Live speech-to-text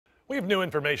We have new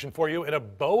information for you in a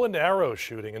bow and arrow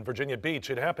shooting in Virginia Beach.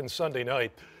 It happened Sunday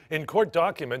night. In court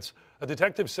documents, a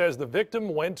detective says the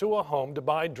victim went to a home to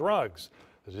buy drugs.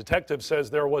 The detective says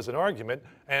there was an argument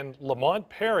and Lamont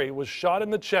Perry was shot in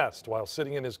the chest while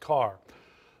sitting in his car.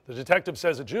 The detective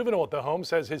says a juvenile at the home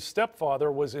says his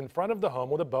stepfather was in front of the home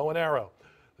with a bow and arrow.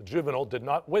 The juvenile did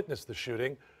not witness the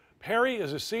shooting. Perry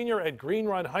is a senior at Green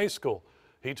Run High School.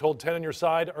 He told 10 on Your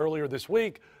Side earlier this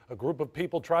week a group of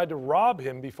people tried to rob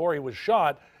him before he was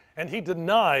shot, and he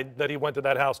denied that he went to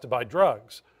that house to buy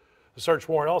drugs. The search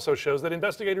warrant also shows that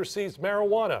investigators seized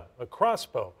marijuana, a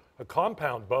crossbow, a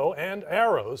compound bow, and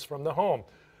arrows from the home.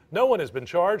 No one has been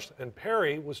charged, and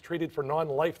Perry was treated for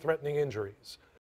non-life-threatening injuries.